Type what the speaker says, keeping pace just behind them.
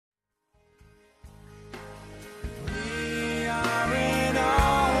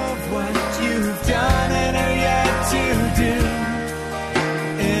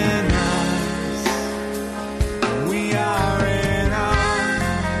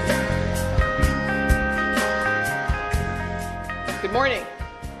Good morning.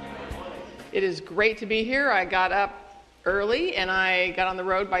 It is great to be here. I got up early and I got on the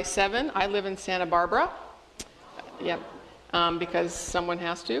road by 7. I live in Santa Barbara. Yep, because someone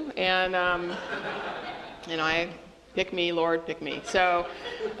has to. And, I pick me, Lord, pick me. So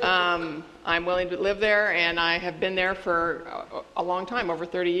I'm willing to live there, and I have been there for a long time, over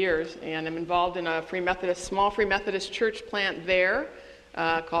 30 years. And I'm involved in a small Free Methodist church plant there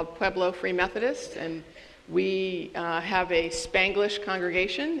called Pueblo Free Methodist. And we have a Spanglish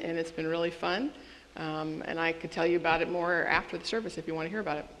congregation, and it's been really fun. And I could tell you about it more after the service if you want to hear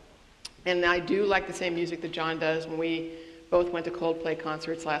about it. And I do like the same music that John does. When we both went to Coldplay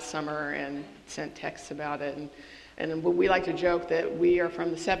concerts last summer and sent texts about it. And we like to joke that we are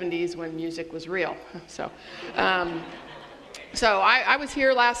from the 70s when music was real. So I was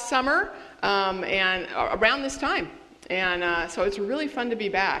here last summer and around this time. And so it's really fun to be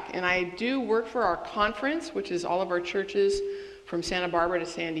back. And I do work for our conference, which is all of our churches from Santa Barbara to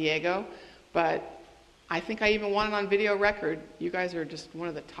San Diego. But I think I even want it on video record. You guys are just one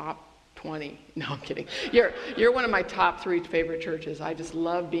of the top 20. No, I'm kidding. You're one of my top 3 favorite churches. I just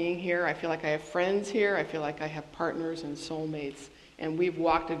love being here. I feel like I have friends here. I feel like I have partners and soulmates. And we've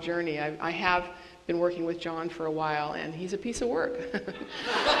walked a journey. I have been working with John for a while, and he's a piece of work.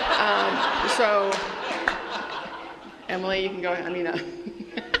 So, Emily, you can go.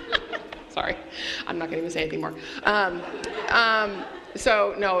 Sorry, I'm not going to even say anything more.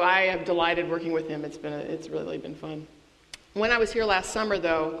 So no, I have delighted working with him. It's really been fun. When I was here last summer,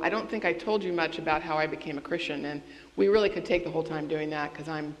 though, I don't think I told you much about how I became a Christian, and we really could take the whole time doing that because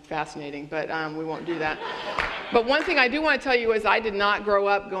I'm fascinating, but we won't do that. But one thing I do want to tell you is I did not grow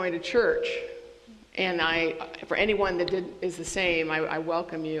up going to church, and for anyone that is the same, I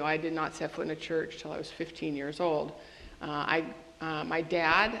welcome you. I did not set foot in a church till I was 15 years old. My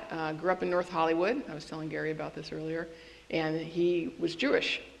dad grew up in North Hollywood. I was telling Gary about this earlier, and he was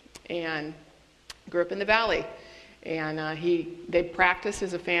Jewish and grew up in the Valley. And they practiced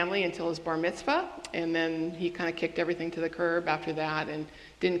as a family until his bar mitzvah, and then he kind of kicked everything to the curb after that and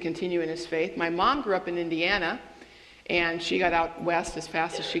didn't continue in his faith. My mom grew up in Indiana, and she got out west as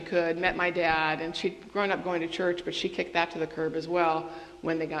fast as she could, met my dad, and she'd grown up going to church, but she kicked that to the curb as well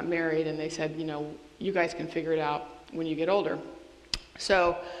when they got married, and they said, you guys can figure it out when you get older.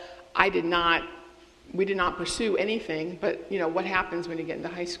 So we did not pursue anything, but what happens when you get into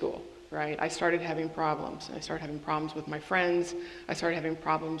high school? Right? I started having problems. I started having problems with my friends. I started having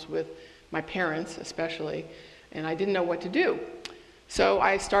problems with my parents, especially, and I didn't know what to do. So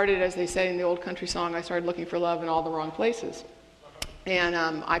I started, as they say in the old country song, I started looking for love in all the wrong places. And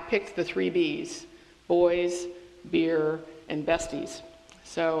I picked the 3 B's: boys, beer, and besties.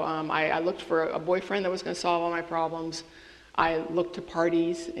 So I looked for a boyfriend that was going to solve all my problems. I looked to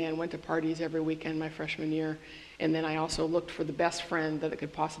parties and went to parties every weekend my freshman year. And then I also looked for the best friend that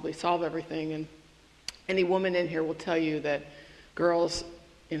could possibly solve everything. And any woman in here will tell you that girls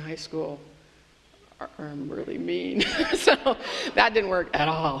in high school are really mean. So that didn't work at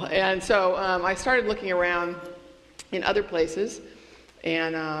all. And so I started looking around in other places.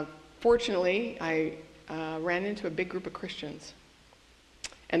 And fortunately, I ran into a big group of Christians.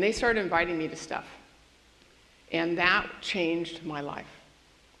 And they started inviting me to stuff. And that changed my life.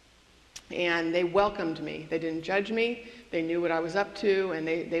 And they welcomed me. They didn't judge me. They knew what I was up to, and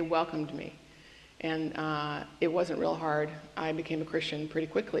they welcomed me. And it wasn't real hard. I became a Christian pretty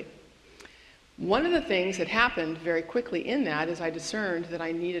quickly. One of the things that happened very quickly in that is I discerned that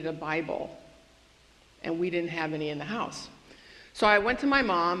I needed a Bible, and we didn't have any in the house. So I went to my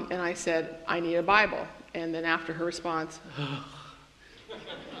mom, and I said, I need a Bible. And then after her response,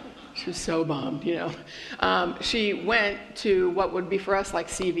 she was so bummed, She went to what would be for us like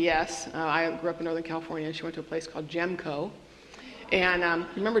CVS. I grew up in Northern California, and she went to a place called Gemco. And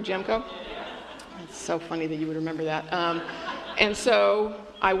remember Gemco? It's so funny that you would remember that. And so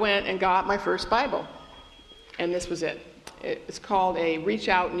I went and got my first Bible. And this was it. It's called a Reach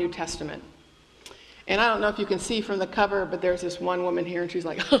Out New Testament. And I don't know if you can see from the cover, but there's this one woman here, and she's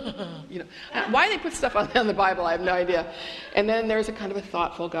like, why they put stuff on the Bible, I have no idea. And then there's a kind of a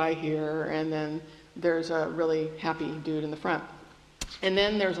thoughtful guy here, and then there's a really happy dude in the front. And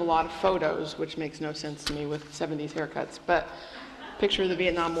then there's a lot of photos, which makes no sense to me with 70s haircuts. But picture of the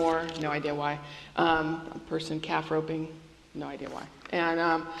Vietnam War, no idea why. A person calf roping, no idea why.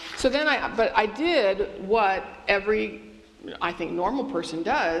 And so then I did what every, I think, normal person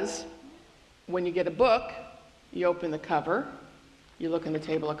does. When you get a book, you open the cover, you look in the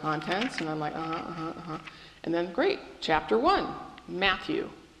table of contents, and I'm like, And then, great, chapter 1, Matthew.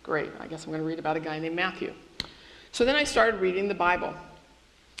 Great, I guess I'm going to read about a guy named Matthew. So then I started reading the Bible.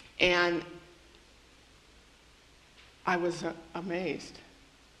 And I was amazed.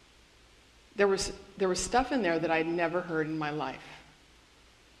 There was stuff in there that I'd never heard in my life.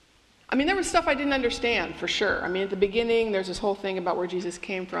 I mean, there was stuff I didn't understand, for sure. I mean, at the beginning, there's this whole thing about where Jesus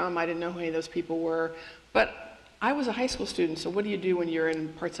came from. I didn't know who any of those people were. But I was a high school student, so what do you do when you're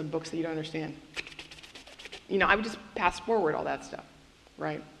in parts of books that you don't understand? I would just pass forward all that stuff,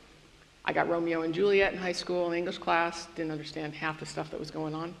 right? I got Romeo and Juliet in high school in English class, didn't understand half the stuff that was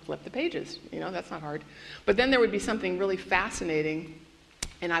going on, flip the pages, that's not hard. But then there would be something really fascinating,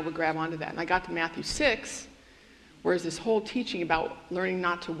 and I would grab onto that. And I got to Matthew 6, where there's this whole teaching about learning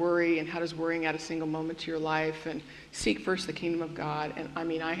not to worry, and how does worrying add a single moment to your life, and seek first the kingdom of God. And I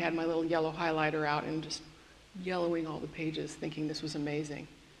mean, I had my little yellow highlighter out and just yellowing all the pages, thinking this was amazing.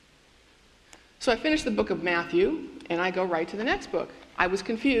 So I finished the book of Matthew, and I go right to the next book. I was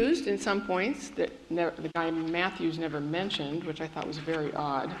confused in some points that the guy Matthew's never mentioned, which I thought was very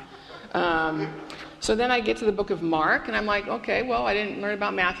odd. So then I get to the book of Mark, and I'm like, okay, well, I didn't learn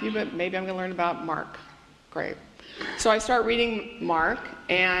about Matthew, but maybe I'm going to learn about Mark. Great. So I start reading Mark,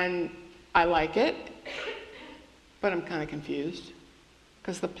 and I like it, but I'm kind of confused,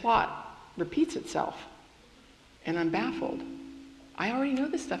 because the plot repeats itself, and I'm baffled. I already know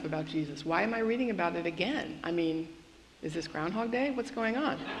this stuff about Jesus. Why am I reading about it again? I mean, is this Groundhog Day? What's going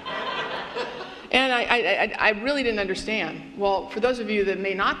on? And I really didn't understand. Well, for those of you that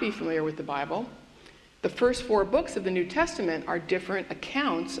may not be familiar with the Bible, the first 4 books of the New Testament are different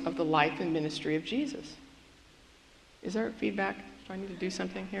accounts of the life and ministry of Jesus. Is there feedback? Do I need to do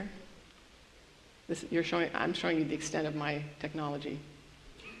something here? I'm showing you the extent of my technology.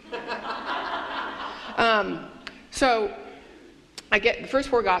 So I get the first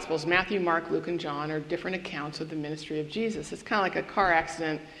 4 Gospels, Matthew, Mark, Luke, and John, are different accounts of the ministry of Jesus. It's kind of like a car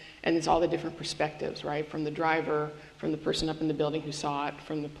accident, and it's all the different perspectives, right? From the driver, from the person up in the building who saw it,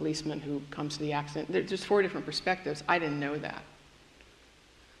 from the policeman who comes to the accident. There's 4 different perspectives. I didn't know that.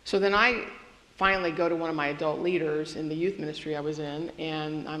 So then I finally go to one of my adult leaders in the youth ministry I was in,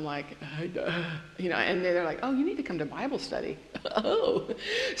 and I'm like, and they're like, oh, you need to come to Bible study. Oh.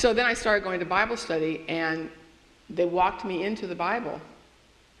 So then I started going to Bible study, and they walked me into the Bible.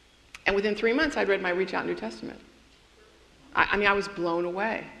 And within 3 months, I'd read my Reach Out New Testament. I was blown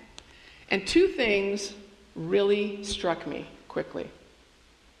away. And 2 things really struck me quickly.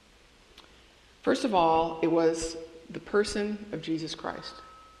 First of all, it was the person of Jesus Christ.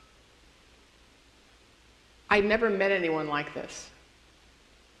 I'd never met anyone like this.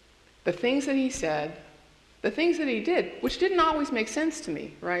 The things that he said, the things that he did, which didn't always make sense to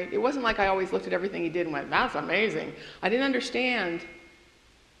me, right? It wasn't like I always looked at everything he did and went, that's amazing. I didn't understand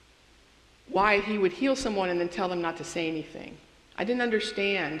why he would heal someone and then tell them not to say anything. I didn't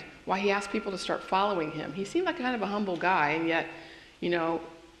understand why he asked people to start following him. He seemed like kind of a humble guy, and yet,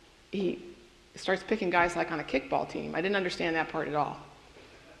 he starts picking guys like on a kickball team. I didn't understand that part at all.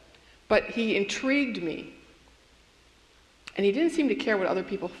 But he intrigued me. And he didn't seem to care what other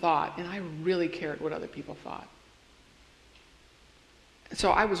people thought, and I really cared what other people thought.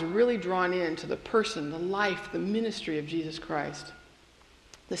 So I was really drawn into the person, the life, the ministry of Jesus Christ.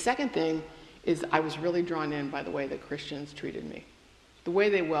 The second thing is I was really drawn in by the way that Christians treated me, the way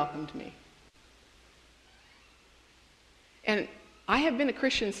they welcomed me. And I have been a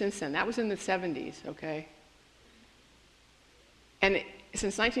Christian since then. That was in the 70s, okay? And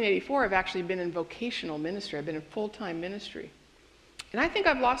since 1984, I've actually been in vocational ministry. I've been in full-time ministry. And I think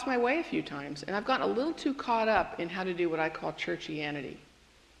I've lost my way a few times, and I've gotten a little too caught up in how to do what I call churchianity.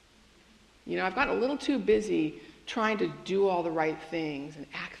 I've gotten a little too busy trying to do all the right things and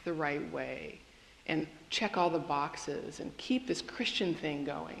act the right way and check all the boxes and keep this Christian thing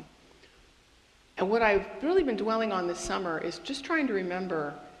going. And what I've really been dwelling on this summer is just trying to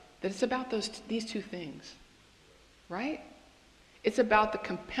remember that it's about these 2 things, right? It's about the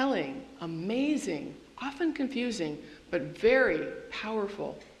compelling, amazing, often confusing, but very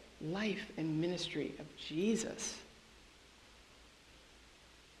powerful life and ministry of Jesus.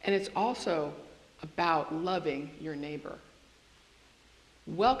 And it's also about loving your neighbor,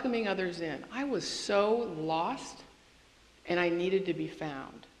 welcoming others in. I was so lost, and I needed to be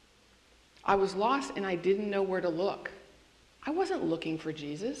found. I was lost, and I didn't know where to look. I wasn't looking for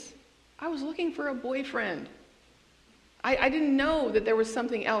Jesus. I was looking for a boyfriend. I didn't know that there was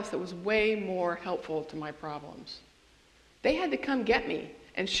something else that was way more helpful to my problems. They had to come get me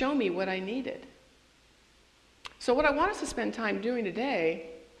and show me what I needed. So what I want us to spend time doing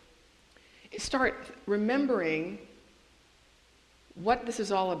today is start remembering what this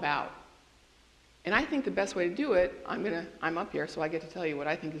is all about. And I think the best way to do it, I'm up here, so I get to tell you what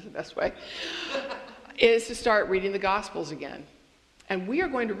I think is the best way, is to start reading the Gospels again. And we are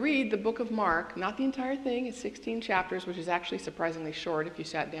going to read the book of Mark, not the entire thing. It's 16 chapters, which is actually surprisingly short. If you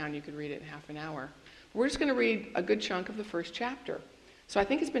sat down, you could read it in half an hour. We're just going to read a good chunk of the first chapter. So I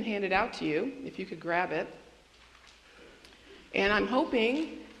think it's been handed out to you, if you could grab it. And I'm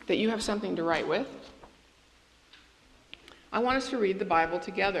hoping that you have something to write with. I want us to read the Bible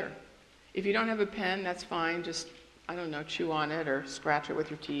together. If you don't have a pen, that's fine. Just, I don't know, chew on it or scratch it with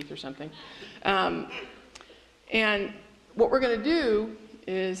your teeth or something. And what we're going to do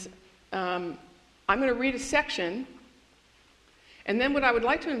is I'm going to read a section, and then what I would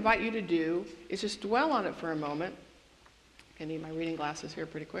like to invite you to do is just dwell on it for a moment. I need my reading glasses here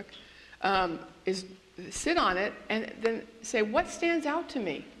pretty quick. Is sit on it and then say, what stands out to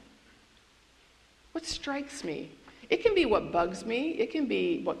me? What strikes me? It can be what bugs me. It can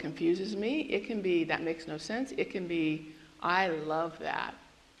be what confuses me. It can be that makes no sense. It can be, I love that.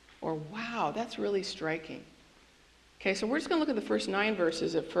 Or, wow, that's really striking. Okay, so we're just going to look at the first 9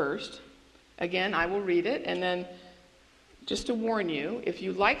 verses at first. Again, I will read it, and then just to warn you, if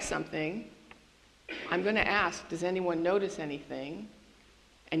you like something, I'm going to ask, does anyone notice anything?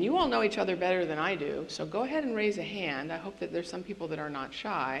 And you all know each other better than I do, so go ahead and raise a hand. I hope that there's some people that are not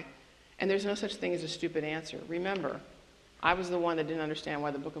shy, and there's no such thing as a stupid answer. Remember, I was the one that didn't understand why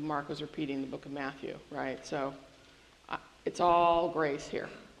the book of Mark was repeating the book of Matthew, right? So it's all grace here.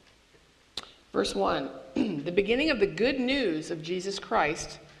 Verse 1, the beginning of the good news of Jesus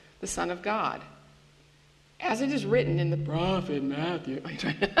Christ, the Son of God. As it is written in the prophet Matthew.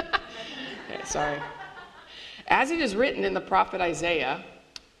 Okay, sorry. As it is written in the prophet Isaiah,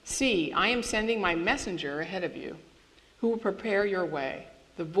 see, I am sending my messenger ahead of you, who will prepare your way,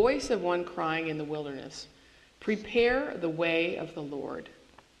 the voice of one crying in the wilderness. Prepare the way of the Lord.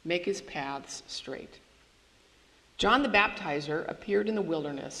 Make his paths straight. John the Baptizer appeared in the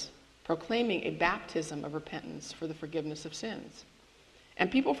wilderness, proclaiming a baptism of repentance for the forgiveness of sins.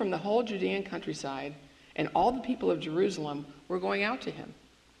 And people from the whole Judean countryside and all the people of Jerusalem were going out to him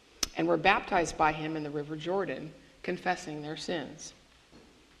and were baptized by him in the river Jordan, confessing their sins.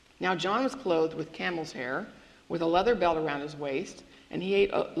 Now John was clothed with camel's hair, with a leather belt around his waist, and he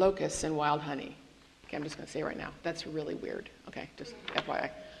ate locusts and wild honey. Okay, I'm just going to say right now, that's really weird. Okay, just FYI.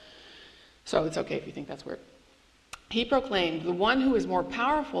 So it's okay if you think that's weird. He proclaimed, the one who is more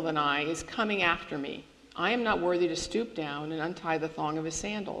powerful than I is coming after me. I am not worthy to stoop down and untie the thong of his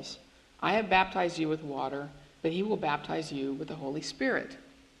sandals. I have baptized you with water, but he will baptize you with the Holy Spirit.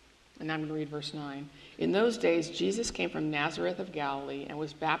 And I'm going to read verse 9. In those days, Jesus came from Nazareth of Galilee and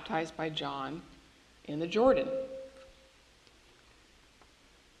was baptized by John in the Jordan.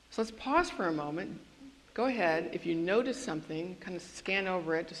 So let's pause for a moment. Go ahead. If you notice something, kind of scan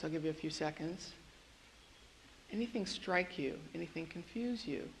over it. Just I'll give you a few seconds. Anything strike you? Anything confuse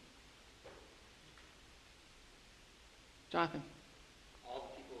you? Jonathan?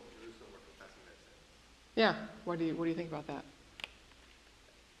 All the people of Jerusalem were confessing their sins. Yeah. What do you think about that?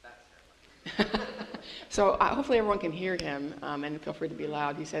 That's terrifying. So hopefully everyone can hear him, and feel free to be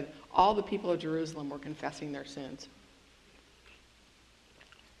loud. He said, all the people of Jerusalem were confessing their sins.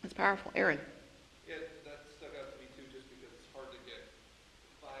 That's powerful. Aaron? Yeah, that stuck out to me too, just because it's hard to get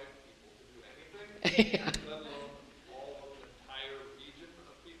 5 people to do anything, Yeah. let alone all of the entire region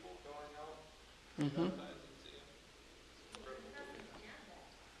of people going out to Mm-hmm. baptize and see him. It's incredible to do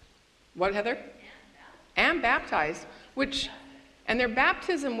that. What, Heather? And baptized, and their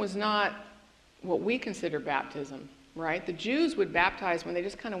baptism was not what we consider baptism, right? The Jews would baptize when they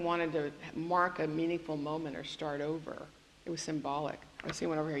just kind of wanted to mark a meaningful moment or start over. It was symbolic. I see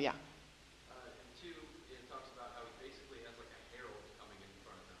one over here, yeah. And 2, it talks about how he basically has like a herald coming in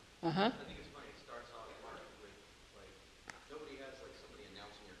front of him. Uh-huh. I think it's funny. It starts off Mark with like nobody has like somebody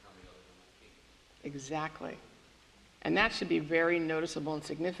announcing you're coming other than like king. Exactly. And that should be very noticeable and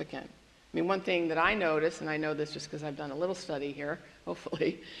significant. I mean, one thing that I noticed, and I know this just because I've done a little study here,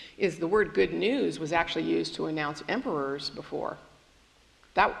 hopefully, is the word good news was actually used to announce emperors before.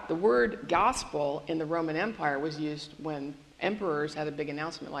 The word gospel in the Roman Empire was used when emperors had a big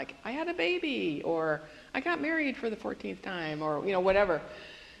announcement like, I had a baby, or I got married for the 14th time, or, whatever.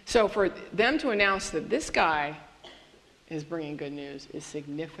 So for them to announce that this guy is bringing good news is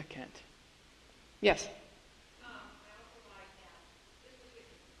significant. Yes? I also like that this was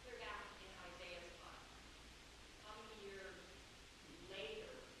cleared out in Isaiah's time. How many years later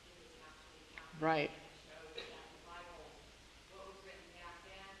did this actually happen? Right. It shows that the Bible, what was written back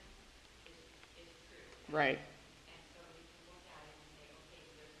then, is true. Right. And so we can look at it and say, okay,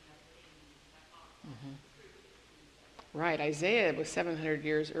 there's another thing that talks about Right. Isaiah was 700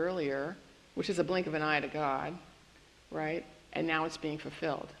 years earlier, which is a blink of an eye to God, right? And now it's being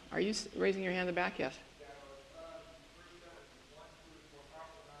fulfilled. Are you raising your hand in the back? Yes. Yeah, verse 1 through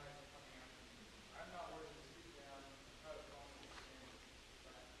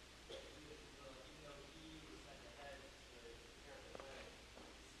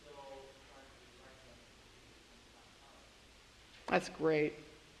That's great.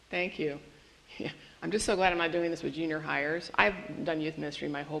 Thank you. Yeah. I'm just so glad I'm not doing this with junior hires. I've done youth ministry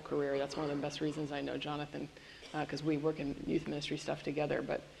my whole career. That's one of the best reasons I know Jonathan, because we work in youth ministry stuff together.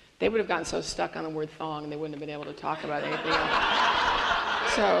 But they would have gotten so stuck on the word thong, they wouldn't have been able to talk about anything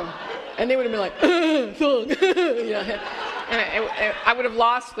else. So, and they would have been like, thong. And I would have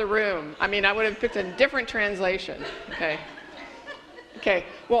lost the room. I mean, I would have picked a different translation. Okay.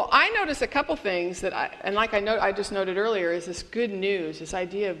 Well, I noticed a couple things that I just noted earlier, is this good news, this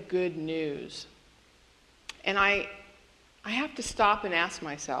idea of good news. And I have to stop and ask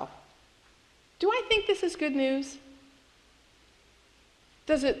myself, do I think this is good news?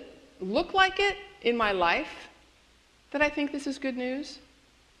 Does it look like it in my life that I think this is good news?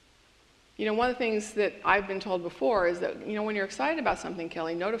 You know, one of the things that I've been told before is that, you know, when you're excited about something,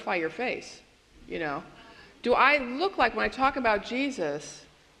 Kelly, notify your face, you know. Do I look like, when I talk about Jesus,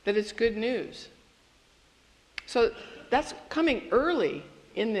 that it's good news? So that's coming early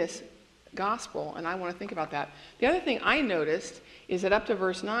in this gospel, and I want to think about that. The other thing I noticed is that up to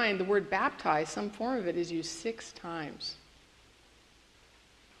verse 9, the word baptize, some form of it, is used 6 times.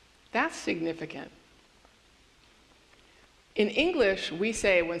 That's significant. In English, we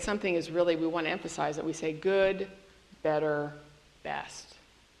say when something is really, we want to emphasize it, we say good, better, best.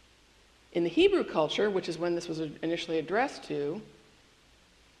 In the Hebrew culture, which is when this was initially addressed to,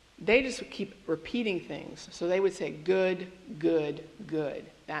 they just keep repeating things. So they would say good, good, good.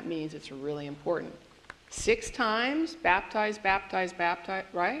 That means it's really important. 6 times, baptize, baptize, baptize,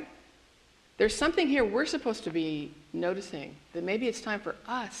 right? There's something here we're supposed to be noticing, that maybe it's time for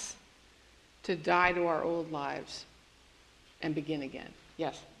us to die to our old lives and begin again.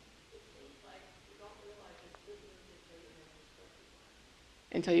 Yes?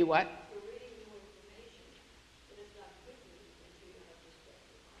 Until you what?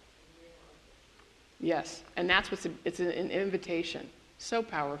 Yes, and that's it's an invitation. So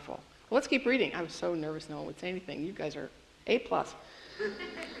powerful. Well, let's keep reading. I was so nervous no one would say anything. You guys are A+.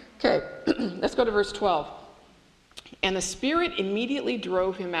 Okay, let's go to verse 12. And the Spirit immediately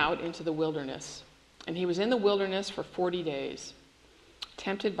drove him out into the wilderness. And he was in the wilderness for 40 days,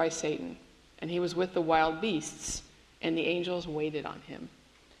 tempted by Satan. And he was with the wild beasts, and the angels waited on him.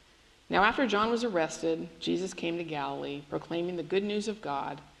 Now after John was arrested, Jesus came to Galilee, proclaiming the good news of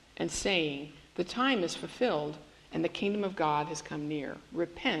God, and saying, the time is fulfilled, and the kingdom of God has come near.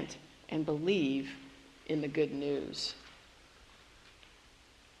 Repent and believe in the good news.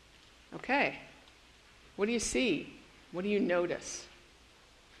 Okay. What do you see? What do you notice?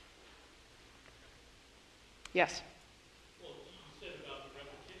 Yes? Well, you said about the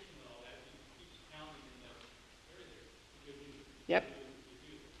repetition and all that. It keeps counting in that area there. Good news. Yep. Good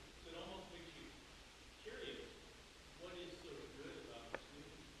news. So it almost makes you curious. What is so good about this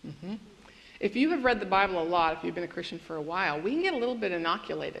news? Mm-hmm. If you have read the Bible a lot, if you've been a Christian for a while, we can get a little bit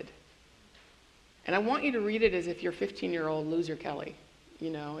inoculated. And I want you to read it as if you're 15-year-old loser Kelly.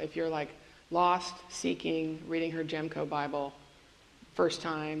 You know, if you're like lost, seeking, reading her Gemco Bible, first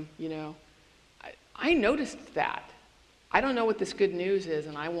time, you know. I noticed that. I don't know what this good news is,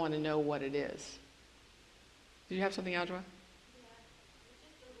 and I want to know what it is. Did you have something, Audra? Yeah, it's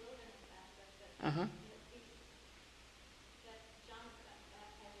just the wilderness aspect that, Uh-huh. that John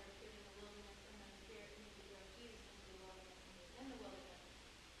baptizer appeared in the wilderness, and then Spirit immediately drove Jesus into the wilderness, and he was in the wilderness.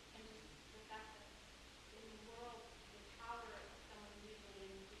 And just the fact that in the world, the power of someone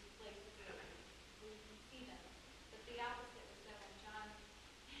usually in these places where you can see them. But the opposite was that when John,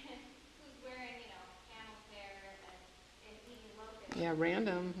 who's wearing, camel's hair and eating locusts. Yeah,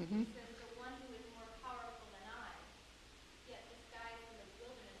 random. Mm-hmm. Says the one who is more powerful than I, yet this guy is in the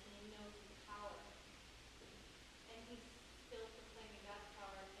wilderness and he knows his power. And he's still proclaiming God's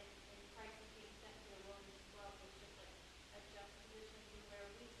power, and Christ is being sent to the wilderness as well. So it's just like a juxtaposition to where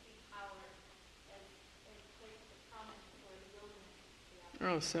we see power as places of prominence for the wilderness.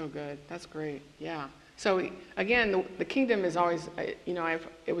 Oh, so good. That's great. Yeah. So again, the kingdom is always,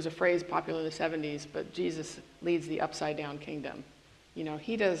 it was a phrase popular in the 70s, but Jesus leads the upside down kingdom. You know,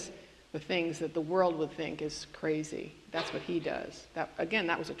 he does the things that the world would think is crazy. That's what he does. That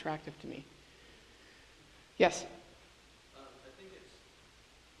was attractive to me. Yes? I think it's,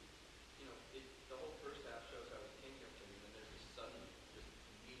 the whole first half shows how his king comes in, and then there's this sudden, just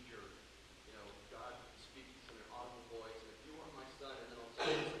knee-jerk, God speaks in an audible voice, and if you want my son, and then all of a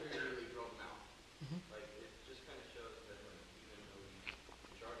sudden, the Spirit really drove him out. Like, it just kind of shows that, even though he's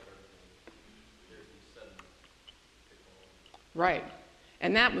in charge of everything, there's these sudden pitfalls. Right.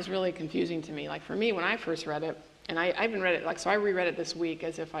 And that was really confusing to me. Like for me, when I first read it, and I even read it, so I reread it this week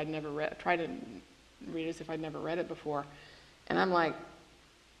as if I'd never tried to read it as if I'd never read it before. And I'm like,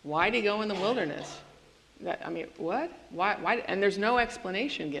 why'd he go in the wilderness? I mean, what? Why? And there's no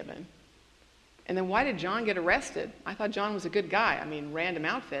explanation given. And then why did John get arrested? I thought John was a good guy. I mean, random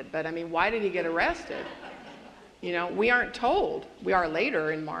outfit. But I mean, why did he get arrested? You know, we aren't told. We are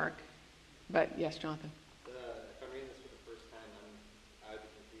later in Mark. But yes, Jonathan. If I'm reading this for the first time, I'd be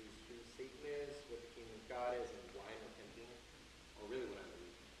confused who Satan is, what the kingdom of God is, and why I'm repenting, or really what I'm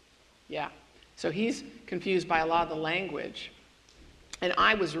reading. Yeah. So he's confused by a lot of the language. And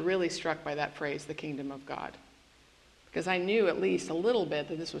I was really struck by that phrase, the kingdom of God. Because I knew at least a little bit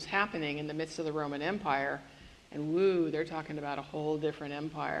that this was happening in the midst of the Roman Empire. And woo, they're talking about a whole different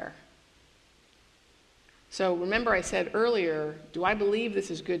empire. So remember I said earlier, do I believe this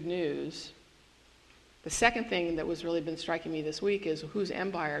is good news? The second thing that was really been striking me this week is whose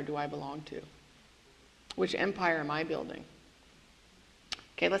empire do I belong to? Which empire am I building?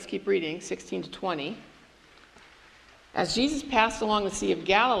 Okay, let's keep reading, 16 to 20. As Jesus passed along the Sea of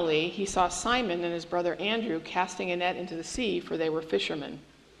Galilee, he saw Simon and his brother Andrew casting a net into the sea, for they were fishermen.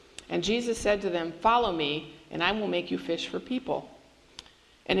 And Jesus said to them, "Follow me, and I will make you fish for people."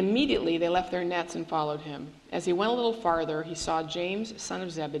 And immediately they left their nets and followed him. As he went a little farther, he saw James, son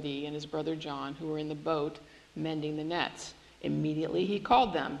of Zebedee, and his brother John, who were in the boat mending the nets. Immediately he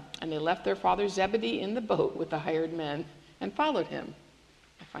called them, and they left their father Zebedee in the boat with the hired men and followed him.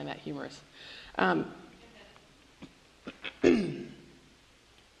 I find that humorous.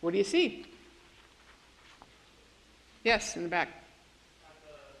 What do you see? Yes, in the back. At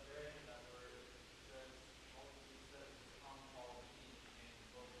the very end of that word, it says, Moses says, "Come, follow me," and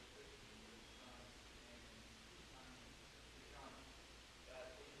both Christian and his sons and John,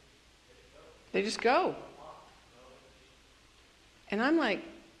 that they just go. They just go. And I'm like,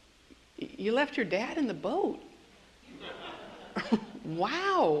 you left your dad in the boat.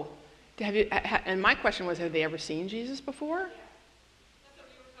 Wow. And my question was, have they ever seen Jesus before? That's what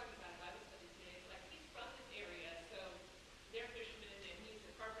we were talking about Bible study today. It's like he's from this area, so they're fishermen and he's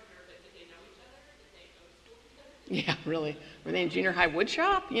a carpenter, but did they know each other? Did they go to school together? Yeah, really. Were they in junior high wood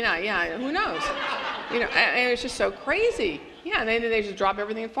shop? Yeah, who knows? You know, and it was just so crazy. Yeah, and then they just drop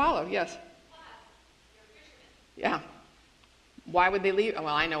everything and follow. Yes. Yeah. Why would they leave? Well,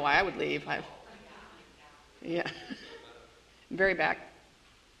 I know why I would leave. Yeah. Very back.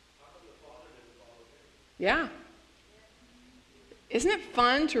 Yeah. Isn't it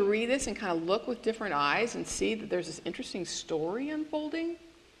fun to read this and kind of look with different eyes and see that there's this interesting story unfolding?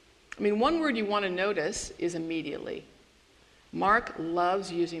 I mean, one word you want to notice is immediately. Mark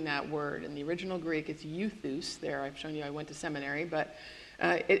loves using that word. In the original Greek, it's euthus. There, I've shown you I went to seminary, but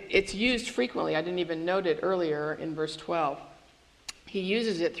it's used frequently. I didn't even note it earlier in verse 12. He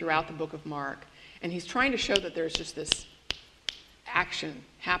uses it throughout the book of Mark, and he's trying to show that there's just this action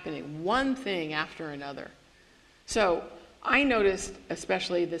happening, one thing after another. So I noticed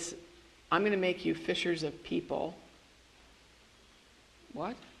especially this, I'm going to make you fishers of people.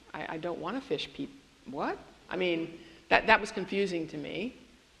 What? I don't want to fish people. What? I mean, that was confusing to me,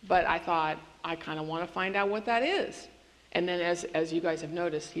 but I thought, I kind of want to find out what that is. And then as you guys have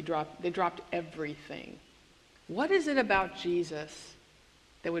noticed, they dropped everything. What is it about Jesus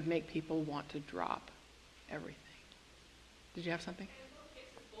that would make people want to drop everything? Did you have something?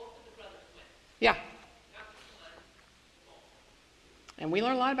 Yeah. And we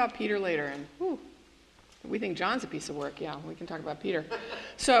learn a lot about Peter later, and whew, we think John's a piece of work. Yeah, we can talk about Peter.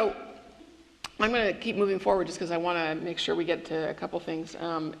 So I'm going to keep moving forward just because I want to make sure we get to a couple things.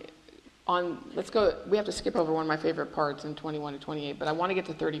 Let's go. We have to skip over one of my favorite parts in 21 to 28, but I want to get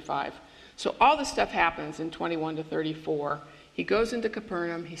to 35. So all this stuff happens in 21 to 34. He goes into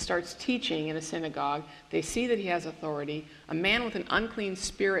Capernaum. He starts teaching in a synagogue. They see that he has authority. A man with an unclean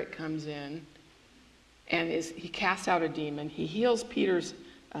spirit comes in, and he casts out a demon. He heals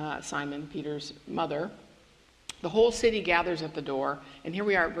Simon, Peter's mother. The whole city gathers at the door, and here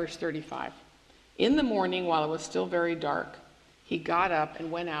we are at verse 35. In the morning, while it was still very dark, he got up and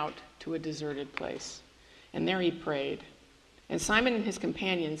went out to a deserted place, and there he prayed. And Simon and his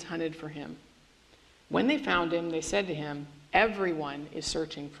companions hunted for him. When they found him, they said to him, "Everyone is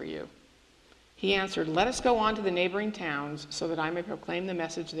searching for you." He answered, "Let us go on to the neighboring towns, so that I may proclaim the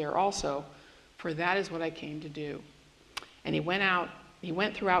message there also, for that is what I came to do." And he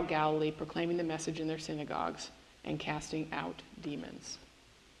went throughout Galilee, proclaiming the message in their synagogues and casting out demons.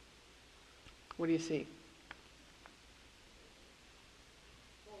 What do you see?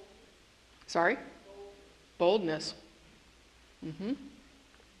 Sorry? Boldness. Mm-hmm.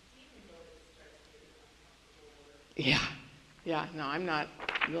 Yeah, no, I'm not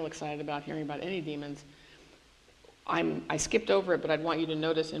real excited about hearing about any demons. I skipped over it, but I'd want you to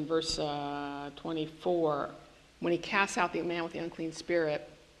notice in verse 24, when he casts out the man with the unclean spirit,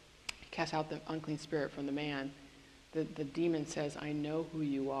 cast out the unclean spirit from the man, the demon says, I know who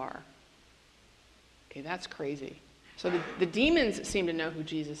you are. Okay, that's crazy. So the demons seem to know who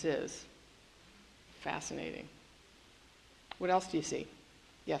Jesus is. Fascinating. What else do you see?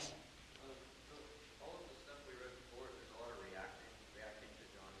 Yes? So all of the stuff we read before, there's a lot of reacting to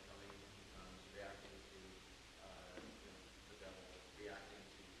John coming when he comes, reacting to the devil, reacting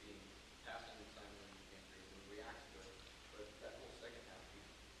to being passed in Simon and can't reason, reacts to it. But that whole second half, he's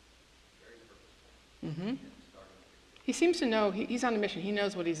very purposeful Mm-hmm. in starting it. He seems to know, he's on a mission. He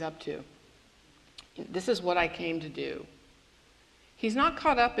knows what he's up to. This is what I came to do. He's not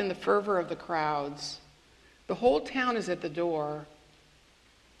caught up in the fervor of the crowds. The whole town is at the door,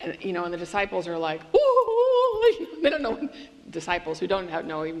 and and the disciples are like, ooh, they don't know. Disciples who don't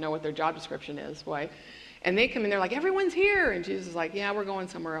even know what their job description is, why? And they come in, they're like, everyone's here, and Jesus is like, yeah, we're going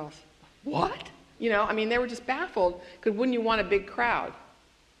somewhere else. What? They were just baffled, because wouldn't you want a big crowd?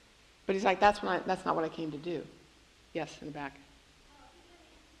 But he's like, that's not what I came to do. Yes, in the back.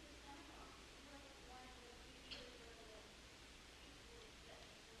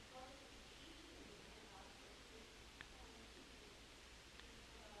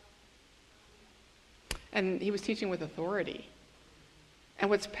 And he was teaching with authority. And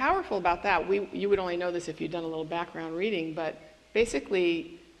what's powerful about that, you would only know this if you'd done a little background reading, but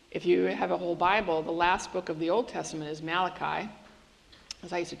basically, if you have a whole Bible, the last book of the Old Testament is Malachi.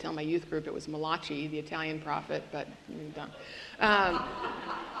 As I used to tell my youth group, it was Malachi, the Italian prophet, but done.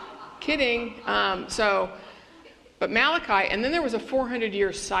 Kidding. But Malachi, and then there was a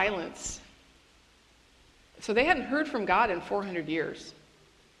 400-year silence. So they hadn't heard from God in 400 years.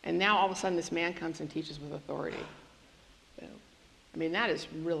 And now all of a sudden this man comes and teaches with authority. That is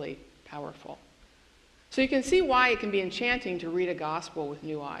really powerful. So you can see why it can be enchanting to read a gospel with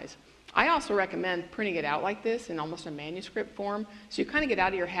new eyes. I also recommend printing it out like this in almost a manuscript form, so you kind of get out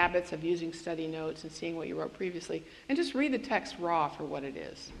of your habits of using study notes and seeing what you wrote previously, and just read the text raw for what it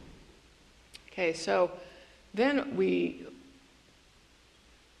is. Okay, so then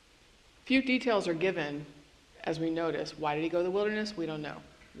few details are given as we notice. Why did he go to the wilderness? We don't know.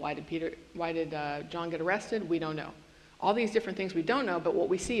 Why did John get arrested? We don't know. All these different things we don't know, but what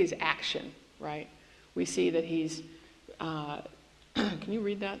we see is action, right? We see that he's, can you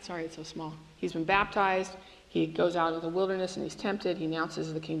read that? Sorry, it's so small. He's been baptized. He goes out into the wilderness and he's tempted. He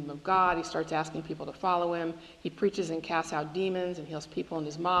announces the kingdom of God. He starts asking people to follow him. He preaches and casts out demons and heals people and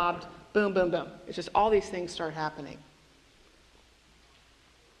is mobbed. Boom, boom, boom. It's just all these things start happening.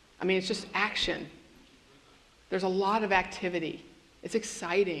 It's just action. There's a lot of activity. It's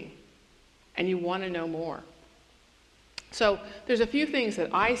exciting, and you want to know more. So there's a few things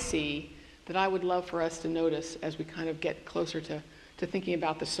that I see that I would love for us to notice as we kind of get closer to thinking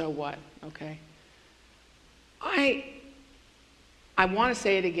about the so what, okay? I want to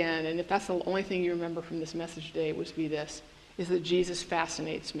say it again, and if that's the only thing you remember from this message today, it would be this, is that Jesus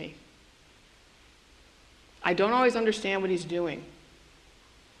fascinates me. I don't always understand what he's doing,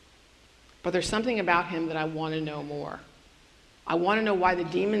 but there's something about him that I want to know more. I want to know why the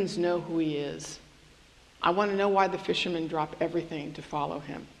demons know who he is. I want to know why the fishermen drop everything to follow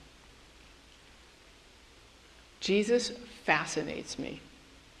him. Jesus fascinates me.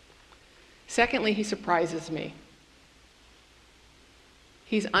 Secondly, he surprises me.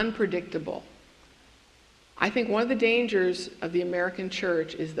 He's unpredictable. I think one of the dangers of the American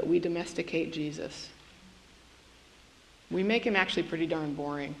church is that we domesticate Jesus. We make him actually pretty darn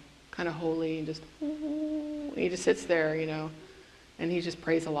boring, kind of holy, and he just sits there, and he just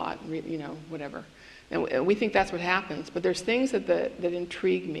prays a lot, whatever. And we think that's what happens. But there's things that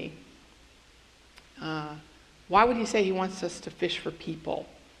intrigue me. Why would he say he wants us to fish for people?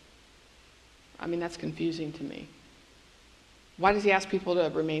 That's confusing to me. Why does he ask people to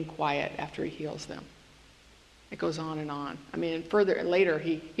remain quiet after he heals them? It goes on and on. And further, later,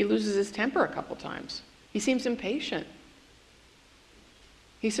 he loses his temper a couple times. He seems impatient.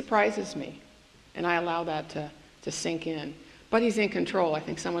 He surprises me, and I allow that to sink in. But he's in control. I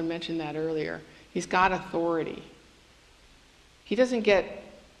think someone mentioned that earlier. He's got authority. He doesn't get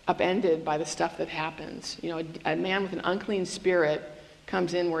upended by the stuff that happens. A man with an unclean spirit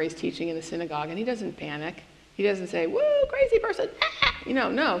comes in where he's teaching in the synagogue, and he doesn't panic. He doesn't say, woo, crazy person, ah!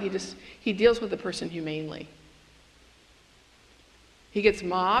 No, he deals with the person humanely. He gets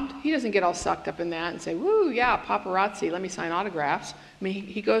mobbed. He doesn't get all sucked up in that and say, woo, yeah, paparazzi, let me sign autographs.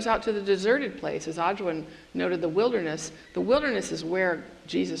 He goes out to the deserted place. As Audrey noted, the wilderness. The wilderness is where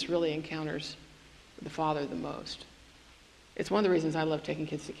Jesus really encounters the Father the most. It's one of the reasons I love taking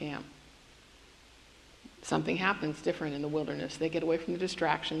kids to camp. Something happens different in the wilderness. They get away from the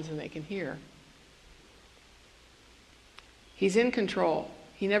distractions and they can hear. He's in control.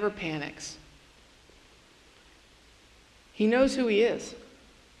 He never panics. He knows who he is.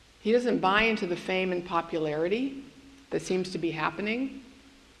 He doesn't buy into the fame and popularity that seems to be happening.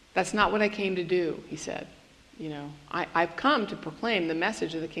 That's not what I came to do, he said. I've come to proclaim the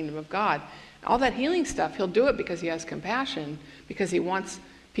message of the kingdom of God. All that healing stuff, he'll do it because he has compassion, because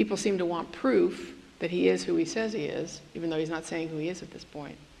people seem to want proof that he is who he says he is, even though he's not saying who he is at this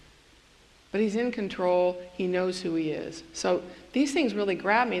point. But he's in control. He knows who he is. So these things really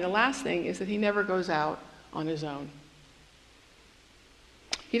grab me. The last thing is that he never goes out on his own.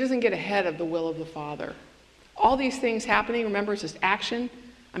 He doesn't get ahead of the will of the Father. All these things happening, remember, it's just action.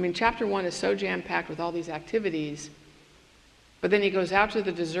 I mean, chapter 1 is so jam-packed with all these activities, but then he goes out to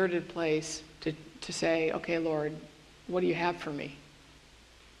the deserted place to say, okay, Lord, what do you have for me?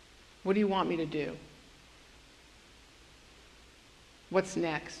 What do you want me to do? What's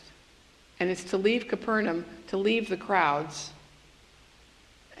next? And it's to leave Capernaum, to leave the crowds,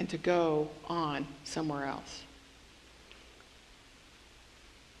 and to go on somewhere else.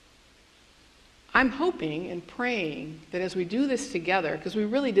 I'm hoping and praying that as we do this together, because we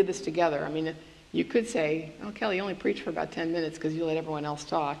really did this together. I mean, you could say, oh, Kelly, you only preached for about 10 minutes because you let everyone else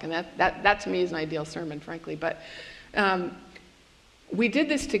talk. And that to me is an ideal sermon, frankly. But we did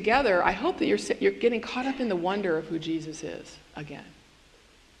this together. I hope that you're getting caught up in the wonder of who Jesus is again.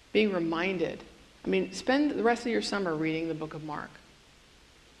 Being reminded. I mean, spend the rest of your summer reading the book of Mark.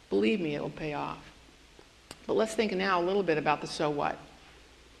 Believe me, it will pay off. But let's think now a little bit about the so what.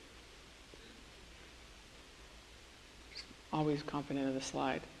 Always confident of the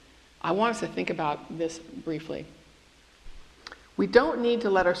slide. I want us to think about this briefly. We don't need to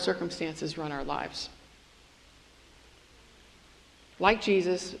let our circumstances run our lives. Like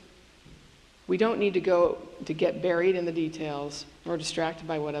Jesus, we don't need to get buried in the details nor distracted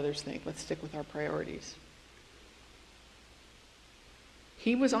by what others think. Let's stick with our priorities.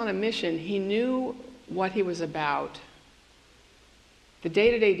 He was on a mission. He knew what he was about. The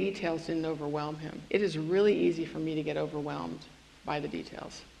day-to-day details didn't overwhelm him. It is really easy for me to get overwhelmed by the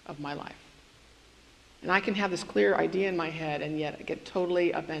details of my life. And I can have this clear idea in my head and yet get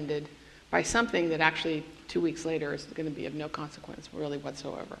totally upended by something that actually 2 weeks later is going to be of no consequence really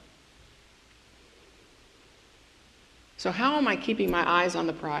whatsoever. So how am I keeping my eyes on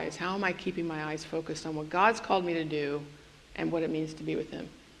the prize? How am I keeping my eyes focused on what God's called me to do and what it means to be with him?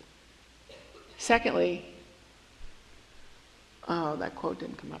 Secondly, oh, that quote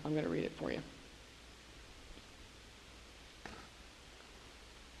didn't come up. I'm going to read it for you.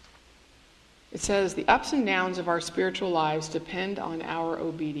 It says, the ups and downs of our spiritual lives depend on our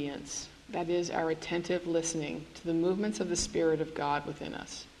obedience. That is, our attentive listening to the movements of the Spirit of God within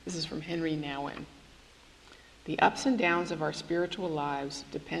us. This is from Henry Nouwen. The ups and downs of our spiritual lives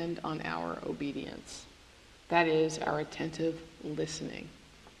depend on our obedience. That is, our attentive listening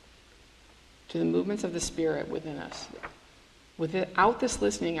to the movements of the Spirit within us. Without this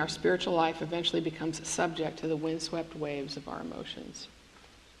listening, our spiritual life eventually becomes subject to the windswept waves of our emotions.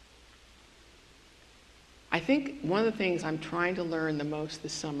 I think one of the things I'm trying to learn the most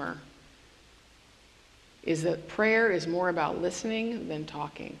this summer is that prayer is more about listening than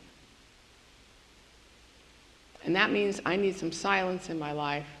talking. And that means I need some silence in my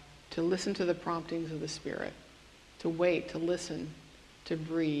life to listen to the promptings of the Spirit, to wait, to listen, to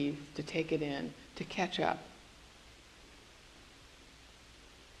breathe, to take it in, to catch up.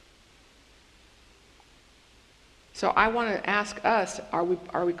 So I want to ask us, are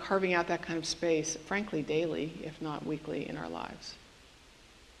we carving out that kind of space, frankly, daily, if not weekly, in our lives?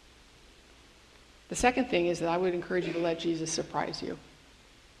 The second thing is that I would encourage you to let Jesus surprise you.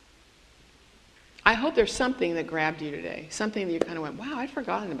 I hope there's something that grabbed you today, something that you kind of went, wow, I'd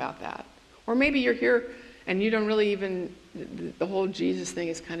forgotten about that. Or maybe you're here and you don't really even, the whole Jesus thing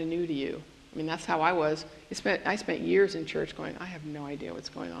is kind of new to you. I mean, that's how I was. I spent years in church going, I have no idea what's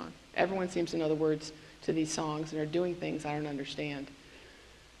going on. Everyone seems to know the words to these songs and are doing things I don't understand.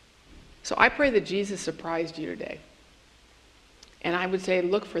 So I pray that Jesus surprised you today. And I would say,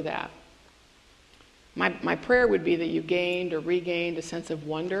 look for that. My prayer would be that you gained or regained a sense of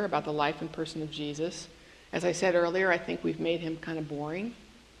wonder about the life and person of Jesus. As I said earlier, I think we've made him kind of boring.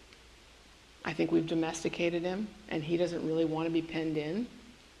 I think we've domesticated him, and he doesn't really want to be penned in.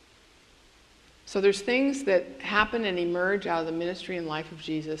 So there's things that happen and emerge out of the ministry and life of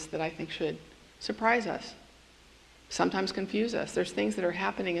Jesus that I think should surprise us, sometimes confuse us. There's things that are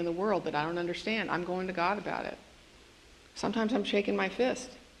happening in the world that I don't understand. I'm going to God about it. Sometimes I'm shaking my fist.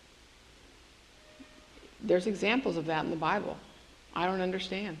 There's examples of that in the Bible. I don't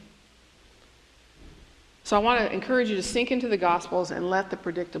understand. So I want to encourage you to sink into the Gospels and let the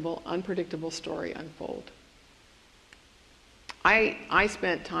predictable, unpredictable story unfold. I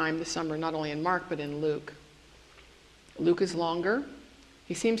spent time this summer not only in Mark, but in Luke. Luke is longer.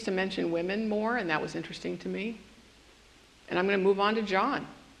 He seems to mention women more, and that was interesting to me. And I'm going to move on to John.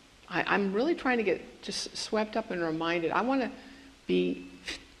 I'm really trying to get just swept up and reminded. I want to be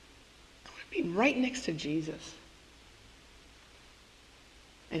right next to Jesus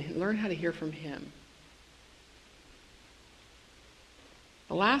and learn how to hear from him.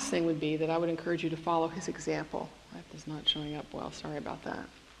 The last thing would be that I would encourage you to follow his example. That is not showing up well. Sorry about that.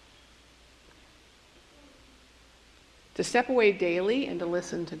 To step away daily and to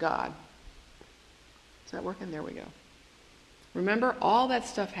listen to God. Is that working? There we go. Remember, all that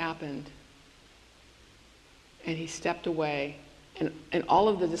stuff happened, and he stepped away, and all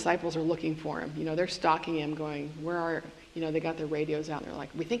of the disciples are looking for him. You know, they're stalking him, going, where are, you know, they got their radios out, and they're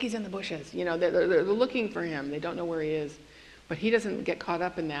like, we think he's in the bushes. You know, they're looking for him. They don't know where he is. But he doesn't get caught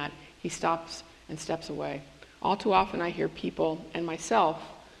up in that. He stops and steps away. All too often I hear people, and myself,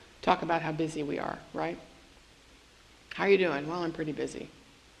 talk about how busy we are, right? How are you doing? Well, I'm pretty busy.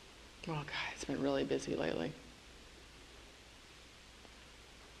 Oh, God, it's been really busy lately.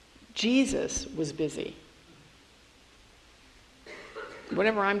 Jesus was busy.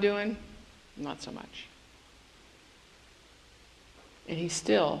 Whatever I'm doing, not so much. And he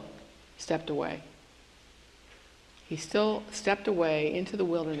still stepped away. He still stepped away into the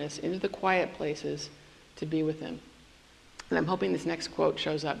wilderness, into the quiet places to be with him. And I'm hoping this next quote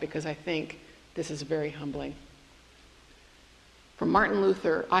shows up because I think this is very humbling. From Martin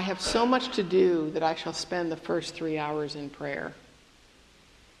Luther, I have so much to do that I shall spend the first 3 hours in prayer.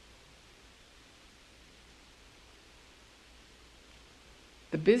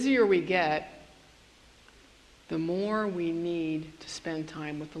 The busier we get, the more we need to spend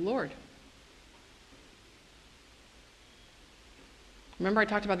time with the Lord. Remember I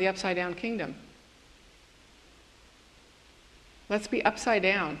talked about the upside down kingdom. Let's be upside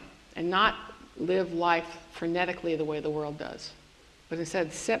down and not live life frenetically the way the world does, but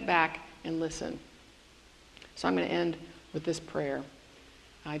instead sit back and listen. So I'm going to end with this prayer.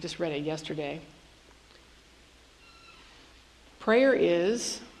 I just read it yesterday. Prayer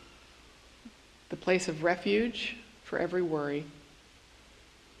is the place of refuge for every worry,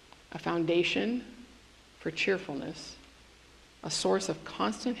 a foundation for cheerfulness, a source of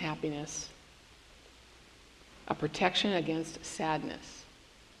constant happiness, a protection against sadness.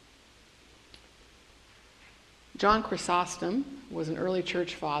 John Chrysostom was an early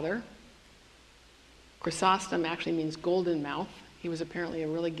church father. Chrysostom actually means golden mouth. He was apparently a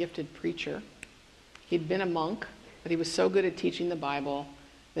really gifted preacher. He'd been a monk, but he was so good at teaching the Bible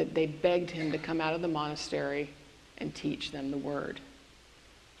that they begged him to come out of the monastery and teach them the word.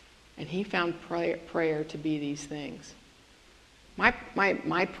 And he found prayer to be these things. My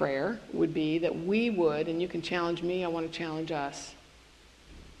prayer would be that we would, and you can challenge me, I want to challenge us,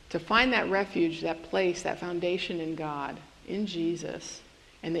 to find that refuge, that place, that foundation in God, in Jesus,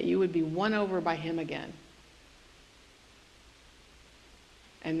 and that you would be won over by him again.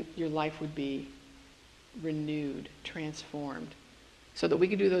 And your life would be renewed, transformed, so that we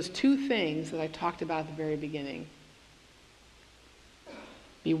could do those two things that I talked about at the very beginning.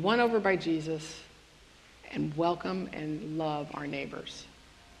 Be won over by Jesus and welcome and love our neighbors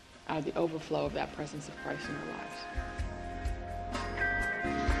out of the overflow of that presence of Christ in our lives.